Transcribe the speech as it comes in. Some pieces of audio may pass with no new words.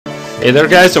Hey there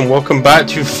guys, and welcome back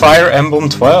to Fire Emblem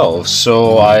 12.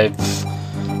 So I've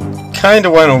kind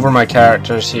of went over my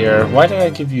characters here. Why did I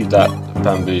give you that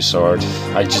bamboo sword?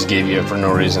 I just gave you it for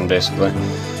no reason basically.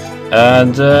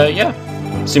 And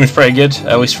yeah, seems pretty good,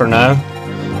 at least for now.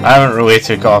 I haven't really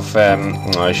took off,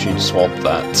 I should swap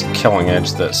that killing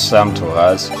edge that Samto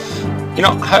has. You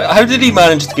know, how did he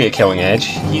manage to get a killing edge?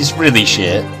 He's really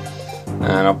shit.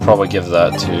 And I'll probably give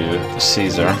that to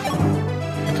Caesar,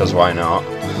 because why not?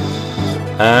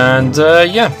 And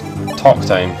yeah, talk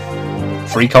time.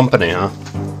 Free company, huh?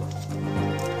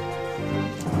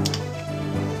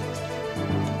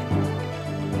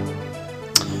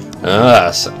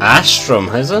 That's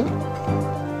Astrum, is it?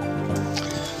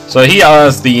 So he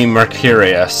has the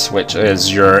Mercurius, which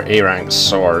is your A-rank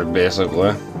sword,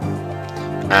 basically.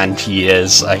 And he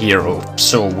is a hero,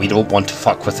 so we don't want to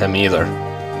fuck with him either.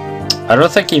 I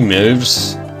don't think he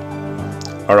moves,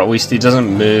 or at least he doesn't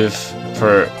move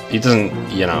for, he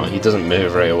doesn't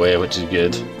move right away, which is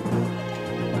good.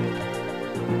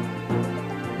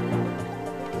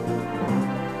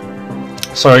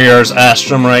 So here's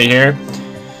Astrum right here.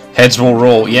 Heads will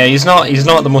roll. Yeah, he's not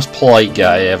the most polite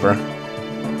guy ever.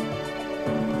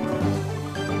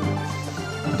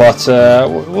 But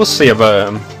we'll see about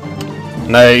him.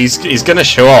 Now he's gonna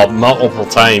show up multiple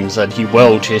times and he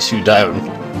will chase you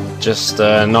down. Just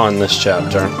not in this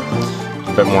chapter.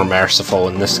 A bit more merciful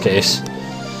in this case.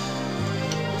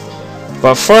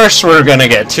 But first we're gonna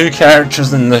get two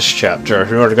characters in this chapter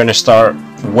who are gonna start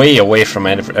way away from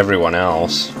everyone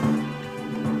else.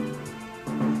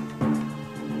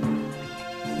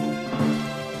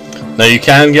 Now you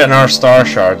can get an star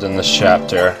shard in this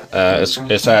chapter.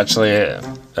 It's actually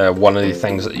one of the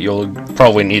things that you'll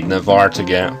probably need Navarre to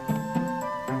get.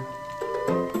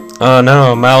 Oh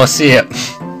no, Malicia!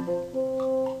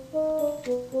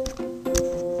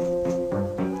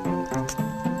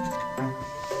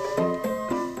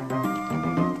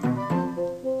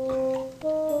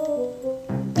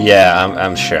 Yeah,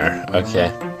 I'm sure.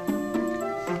 Okay.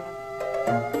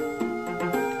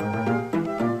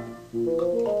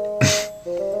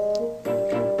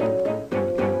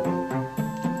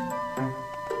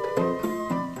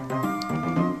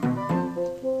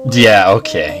 Yeah,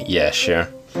 okay. Yeah, sure.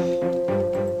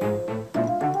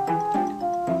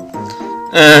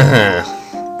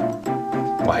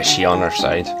 Why is she on her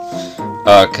side?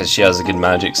 Oh, because she has a good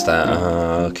magic stat.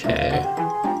 Okay.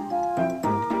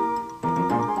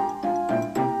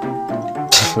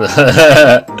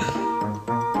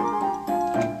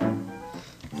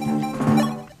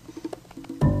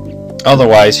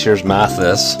 Otherwise, here's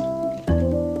Mathis.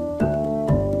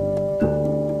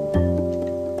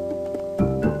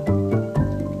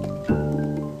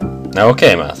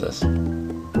 Okay, Mathis.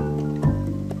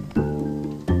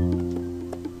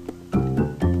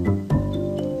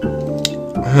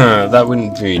 Huh, that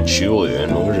wouldn't be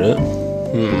Julian, would it?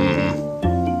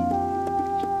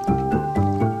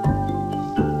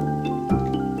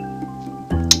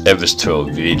 It was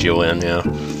totally Julian, yeah.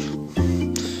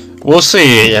 We'll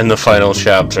see in the final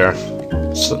chapter.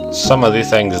 Some of the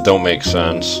things don't make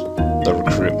sense. The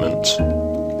recruitment.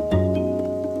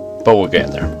 But we'll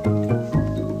get there.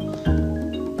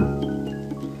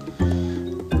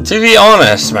 To be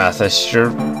honest, Mathis,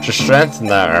 your strength and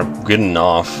that are good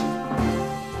enough.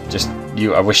 Just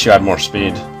I wish you had more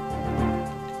speed.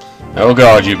 Oh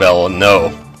god, you Bella,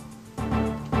 no.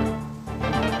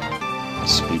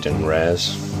 Speed and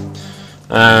res.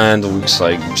 And looks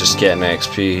like just getting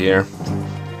XP here.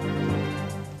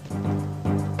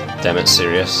 Damn it,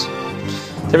 serious.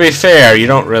 To be fair, you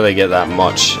don't really get that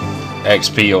much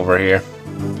XP over here.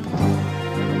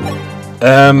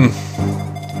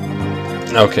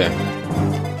 Okay.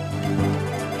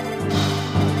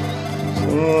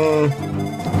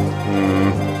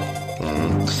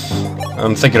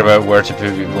 I'm thinking about where to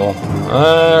put people.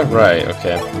 Right,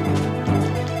 okay.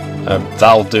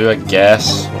 That'll do, I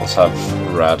guess. Let's have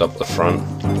Rad up the front.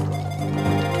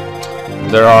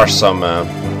 There are some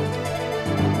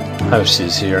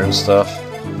houses here and stuff.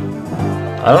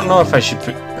 I don't know if I should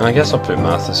put... I guess I'll put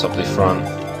Mathis up the front.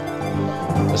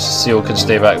 This seal can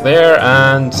stay back there,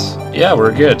 and yeah,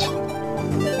 we're good.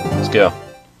 Let's go.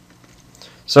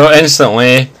 So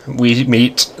instantly, we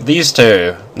meet these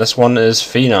two. This one is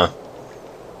Fina.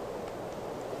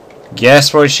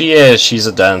 Guess what she is? She's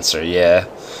a dancer, yeah.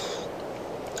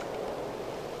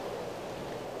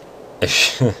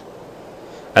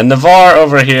 And Navarre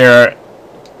over here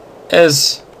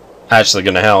is actually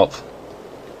gonna help.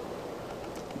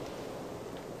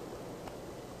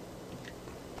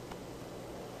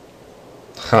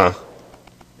 Huh.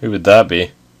 Who would that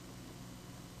be?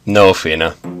 No,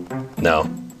 Fina. No.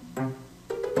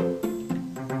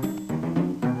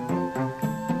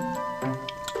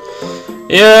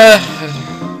 Yeah,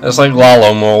 it's like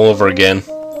Lalom all over again.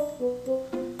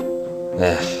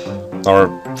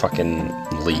 Or fucking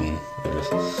Lean.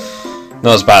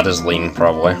 Not as bad as Lean,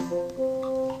 probably.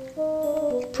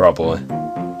 Probably.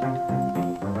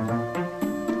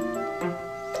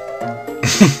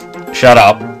 Shut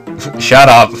up. Shut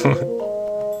up.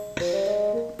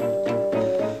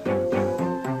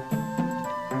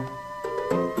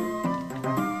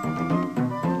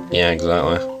 Yeah,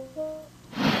 exactly.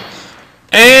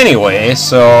 Anyway,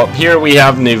 so here we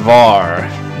have Navar,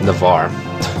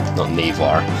 not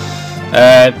Navar.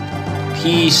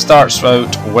 He starts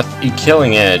out with a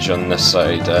killing edge on this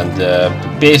side,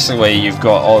 and basically you've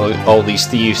got all these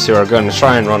thieves who are going to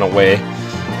try and run away,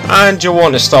 and you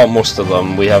want to stop most of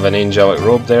them. We have an angelic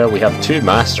robe there. We have 2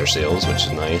 master seals, which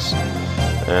is nice.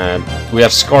 We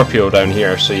have Scorpio down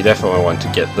here, so you definitely want to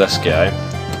get this guy.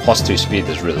 +2 speed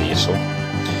is really useful.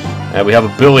 We have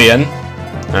a bullion,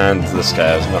 and this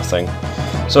guy has nothing.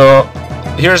 So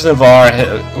here's Navar.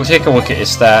 We'll take a look at his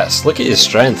stats. Look at his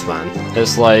strength, man.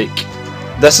 It's like,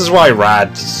 this is why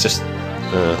Rad is just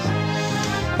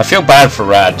I feel bad for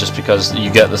Rad, just because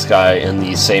you get this guy in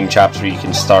the same chapter you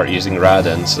can start using Rad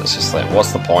in, so it's just like,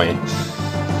 what's the point?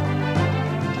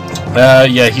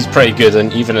 Yeah, he's pretty good,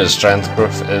 and even his strength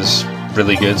growth is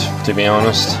really good, to be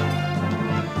honest.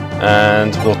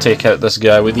 And we'll take out this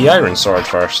guy with the iron sword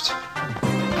first.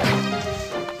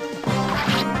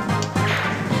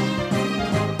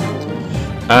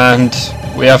 And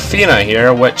we have Fina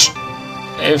here, which,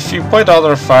 if you played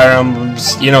other Fire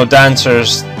Emblems, you know,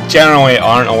 dancers generally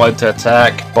aren't allowed to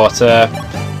attack, but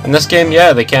in this game,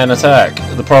 yeah, they can attack.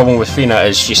 The problem with Fina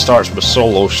is she starts with so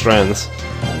low strength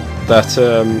that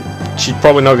she's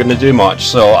probably not going to do much,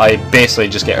 so I basically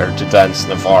just get her to dance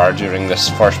Navar during this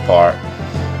first part.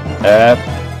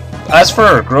 As for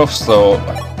her growths, though,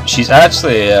 she's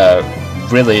actually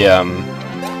really...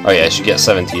 oh yeah, she gets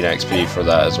 17 XP for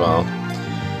that as well.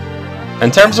 In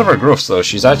terms of her growths, though,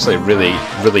 she's actually really,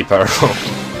 really powerful,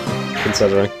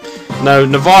 considering. Now,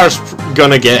 Navar's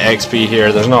gonna get XP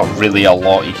here. There's not really a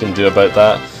lot you can do about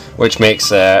that, which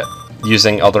makes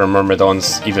using other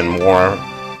Myrmidons even more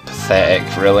pathetic,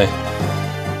 really.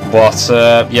 But,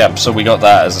 yeah, so we got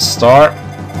that as a start.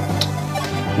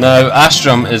 Now,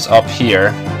 Astrum is up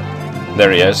here.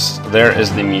 There he is. There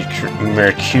is the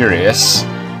Mercurius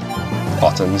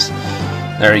buttons.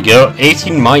 There we go.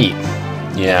 18 might.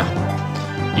 Yeah.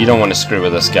 You don't want to screw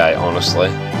with this guy, honestly.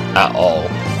 At all.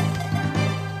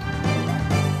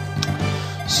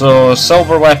 So,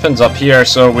 silver weapons up here,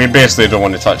 so we basically don't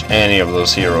want to touch any of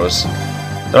those heroes.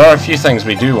 There are a few things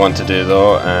we do want to do,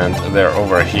 though, and they're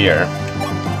over here.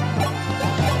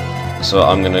 So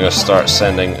I'm going to go start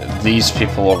sending these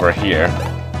people over here.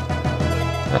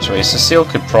 Actually, Cecile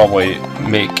could probably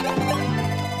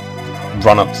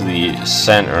run up to the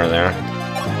center there.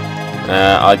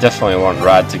 I definitely want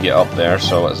Rad to get up there,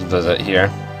 so let's visit here.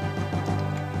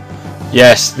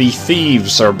 Yes, the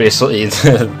thieves are basically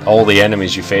all the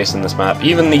enemies you face in this map.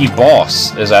 Even the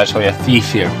boss is actually a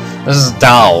thief here. This is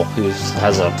Dal, who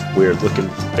has a weird looking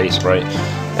face, right?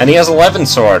 And he has 11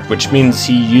 sword, which means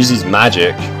he uses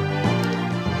magic.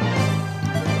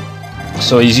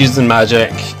 So he's using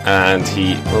magic, and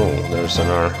he... Oh, there's an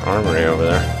armory over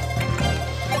there.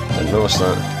 Didn't notice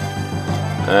that.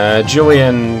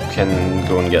 Julian can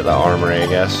go and get that armory, I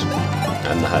guess.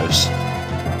 And the house.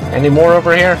 Any more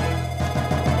over here?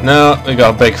 No, we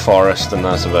got a big forest, and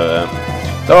that's about it.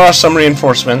 There are some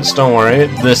reinforcements, don't worry.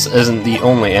 This isn't the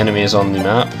only enemies on the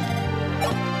map.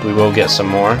 We will get some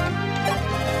more.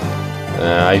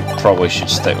 I probably should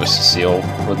stick with Cecile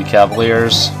with the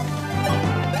Cavaliers.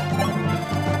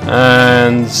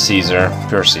 And Caesar,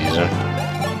 pure Caesar.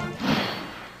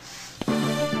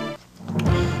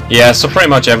 Yeah, so pretty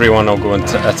much everyone will go and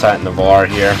attack Navar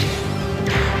here.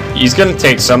 He's going to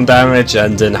take some damage,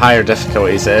 and in higher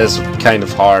difficulties it is kind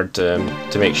of hard to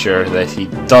make sure that he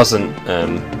doesn't...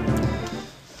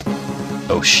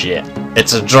 Oh shit,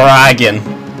 it's a dragon!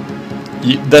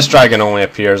 This dragon only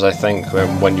appears, I think,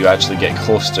 when you actually get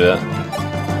close to it.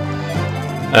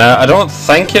 I don't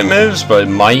think it moves, but it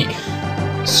might.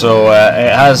 So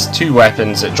it has 2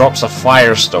 weapons. It drops a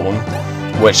firestone,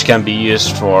 which can be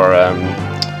used for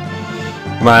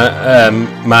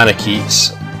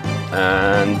Manicheets,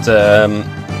 and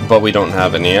but we don't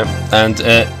have any yet. And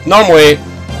normally,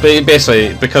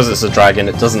 basically, because it's a dragon,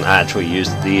 it doesn't actually use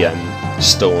the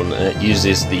stone. It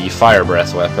uses the fire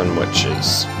breath weapon, which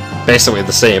is basically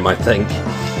the same, I think.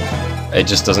 It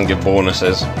just doesn't give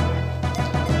bonuses.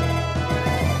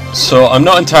 So I'm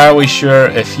not entirely sure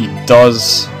if he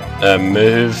does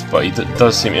move, but he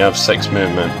does seem to have 6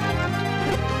 movement.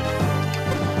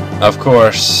 Of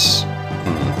course,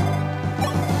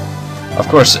 Of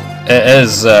course, it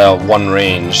is one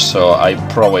range, so I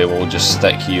probably will just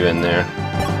stick you in there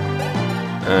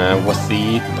with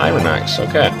the iron axe.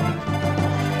 Okay.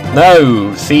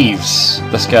 Now, thieves.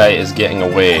 This guy is getting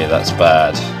away. That's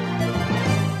bad.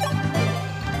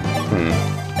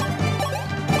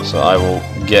 So I will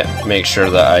make sure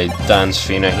that I dance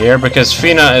Fina here, because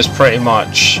Fina is pretty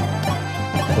much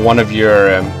one of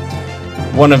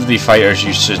the fighters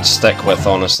you should stick with,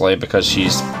 honestly, because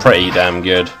she's pretty damn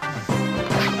good.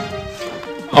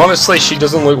 Honestly, she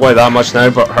doesn't look like that much now,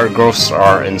 but her growths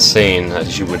are insane,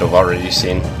 as you would have already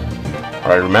seen.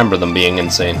 Or I remember them being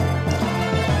insane.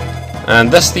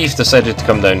 And this thief decided to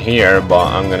come down here, but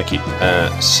I'm going to keep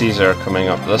Caesar coming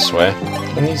up this way.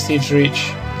 Can these thieves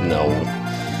reach? No.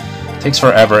 Takes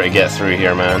forever to get through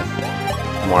here, man.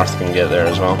 Marth can get there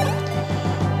as well.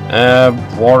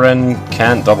 Warren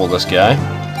can't double this guy.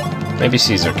 Maybe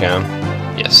Caesar can.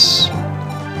 Yes.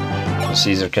 So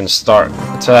Caesar can start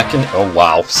attacking. Oh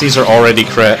wow, Caesar already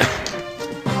crit.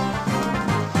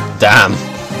 Damn.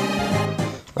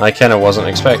 I kinda wasn't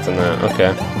expecting that.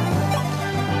 Okay.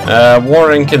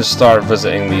 Warren can start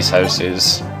visiting these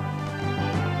houses.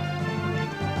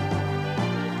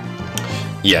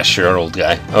 Yeah, sure, old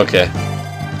guy. Okay.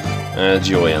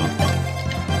 Julian.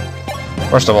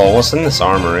 First of all, what's in this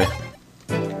armory?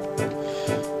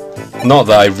 Not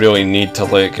that I really need to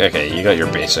look. Okay, you got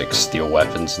your basic steel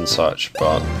weapons and such,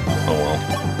 but oh well.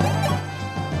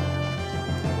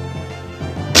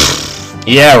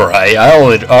 Yeah, right. I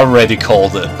already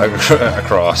called it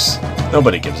across.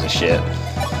 Nobody gives a shit.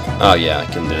 Oh yeah, I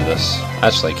can do this.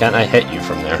 Actually, can't I hit you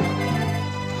from there?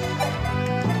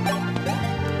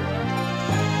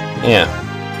 Yeah,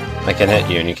 I can hit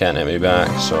you and you can't hit me back,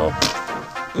 so...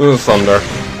 Ooh, thunder.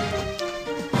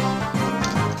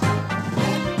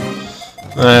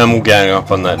 I'm getting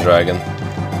up on that dragon.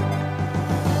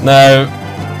 Now,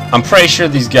 I'm pretty sure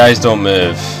these guys don't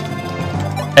move.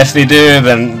 If they do,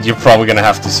 then you're probably going to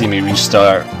have to see me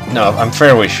restart. No, I'm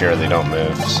fairly sure they don't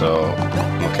move, so...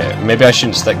 Okay, maybe I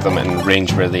shouldn't stick them in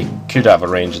range where they could have a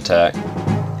range attack.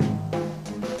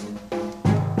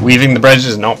 Weaving the bridge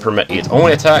is not permitted.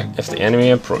 Only attack if the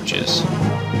enemy approaches.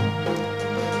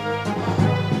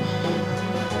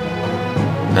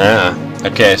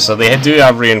 Okay, so they do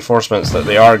have reinforcements that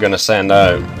they are going to send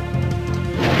out.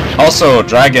 Also,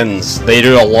 dragons, they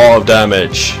do a lot of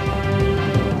damage.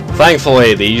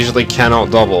 Thankfully, they usually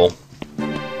cannot double.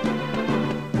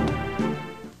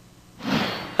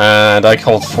 And I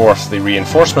called forth the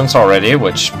reinforcements already,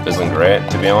 which isn't great,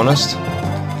 to be honest.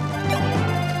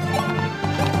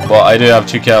 But I do have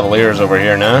 2 cavaliers over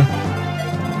here now.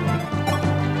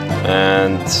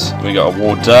 And we got a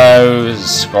Wodao,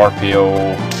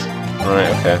 Scorpio.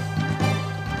 Right, okay.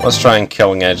 Let's try and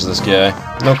killing edge this guy.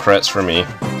 No crits for me.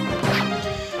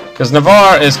 Because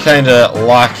Navarre is kind of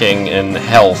lacking in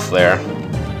health there,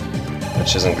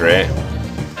 which isn't great.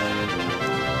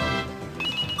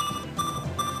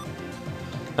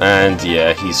 And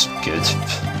yeah, he's good.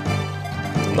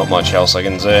 Not much else I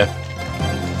can say.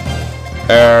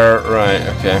 Right,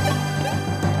 okay.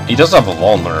 He does have a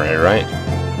vulnerary, right?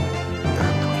 No,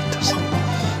 he doesn't.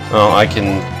 Oh, I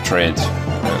can trade.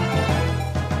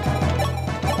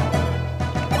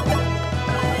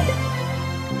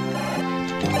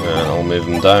 And I'll move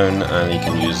him down, and he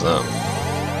can use that.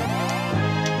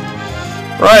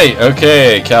 Right,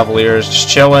 okay, Cavaliers just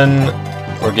chilling.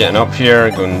 We're getting up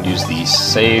here, going to use the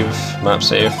map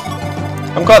save.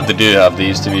 I'm glad they do have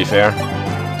these, to be fair.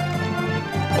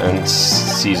 And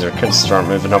Caesar can start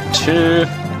moving up too.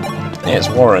 Yeah, it's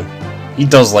Warren. He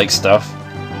does like stuff.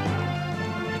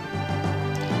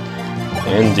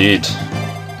 Indeed.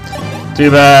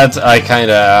 Too bad I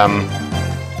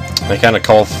kinda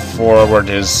called forward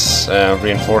his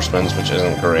reinforcements, which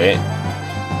isn't great.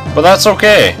 But that's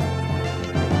okay.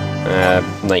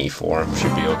 94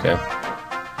 should be okay.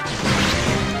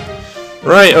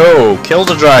 Right, oh, kill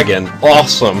the dragon.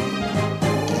 Awesome.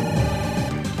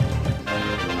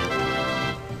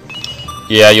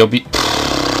 Yeah, you'll be...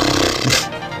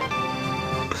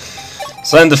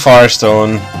 Send the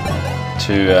Firestone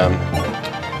to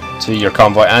your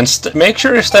convoy, and make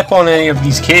sure to step on any of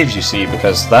these caves you see,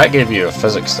 because that gave you a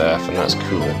physics staff, and that's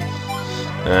cool.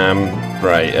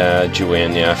 Right,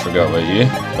 Julian, yeah, I forgot about you.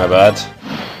 My bad.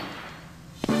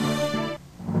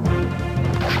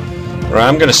 Right,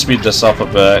 I'm gonna speed this up a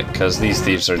bit, because these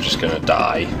thieves are just gonna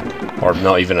die. Or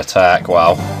not even attack,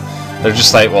 wow. They're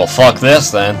just like, well, fuck this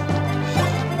then.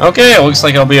 Okay, it looks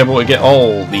like I'll be able to get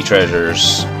all the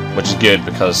treasures, which is good,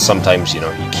 because sometimes, you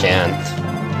know, you can't.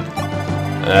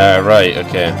 Right,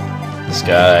 okay. This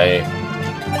guy...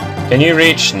 Can you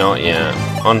reach? Not yet.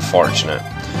 Unfortunate.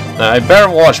 I better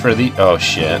watch where the... Oh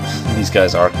shit, these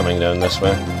guys are coming down this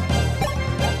way.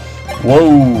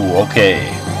 Whoa, okay.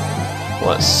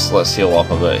 Let's heal up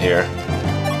a bit here.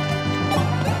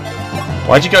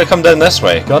 Why'd you gotta come down this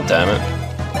way? God damn it.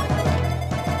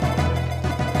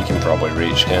 He can probably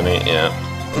reach, can he? Yeah.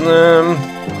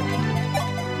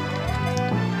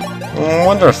 I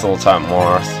wonder if they'll attack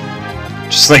Marth.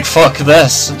 Just like, fuck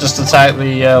this. Just attack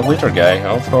the leader guy,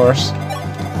 of course.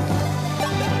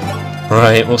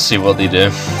 Right, we'll see what they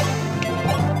do.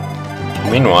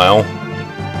 Meanwhile,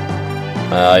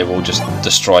 I will just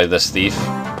destroy this thief.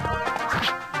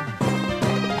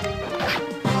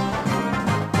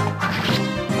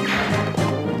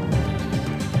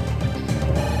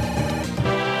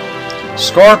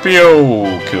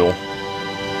 Scorpio! Cool.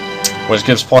 Which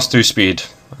gives +2 speed,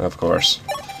 of course.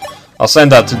 I'll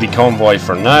send that to the convoy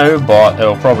for now, but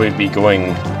it'll probably be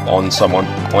going on someone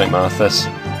like Mathis.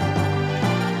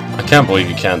 I can't believe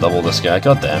you can't double this guy,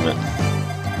 god damn it.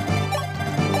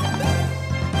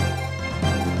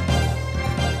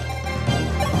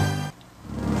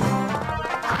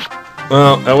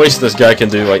 Well, at least this guy can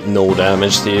do like no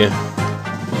damage to you.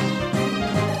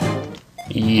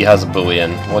 He has a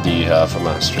bullion. What do you have? A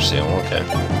master seal, okay.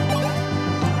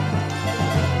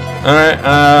 Alright,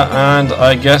 and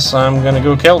I guess I'm gonna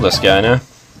go kill this guy now.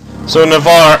 So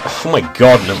Navarre, oh my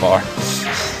god, Navarre.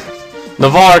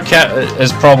 Navarre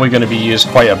is probably going to be used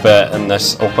quite a bit in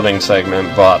this opening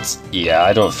segment, but yeah,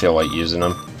 I don't feel like using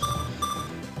him.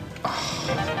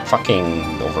 Oh,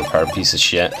 fucking overpowered piece of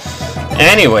shit.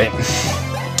 Anyway,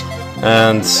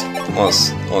 and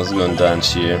let's go and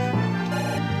dance you.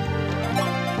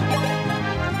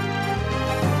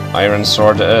 Iron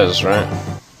sword it is, right?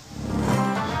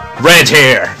 Red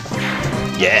hair!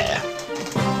 Yeah!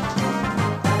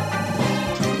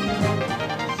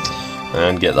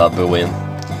 And get that bullion.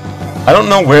 I don't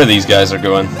know where these guys are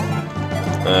going.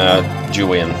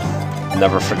 Julian.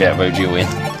 Never forget about Julian.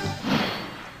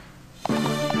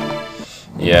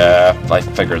 Yeah, I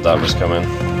figured that was coming.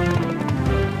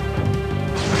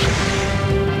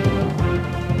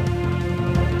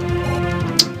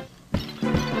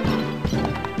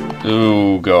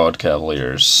 Ooh, God,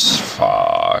 Cavaliers.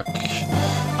 Fuck.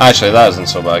 Actually, that isn't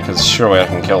so bad, because surely I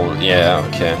can kill... Yeah,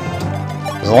 okay.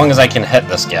 As long as I can hit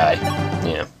this guy.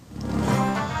 Yeah.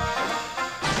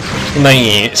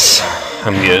 98.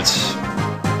 I'm good.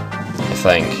 I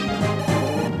think.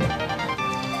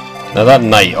 Now that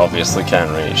knight obviously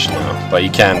can't reach now, but he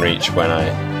can reach when I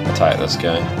attack this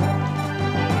guy.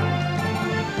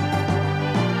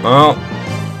 Well,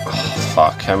 oh,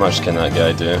 fuck, how much can that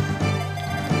guy do?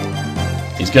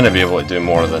 He's gonna be able to do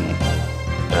more than...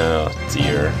 Oh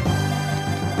dear.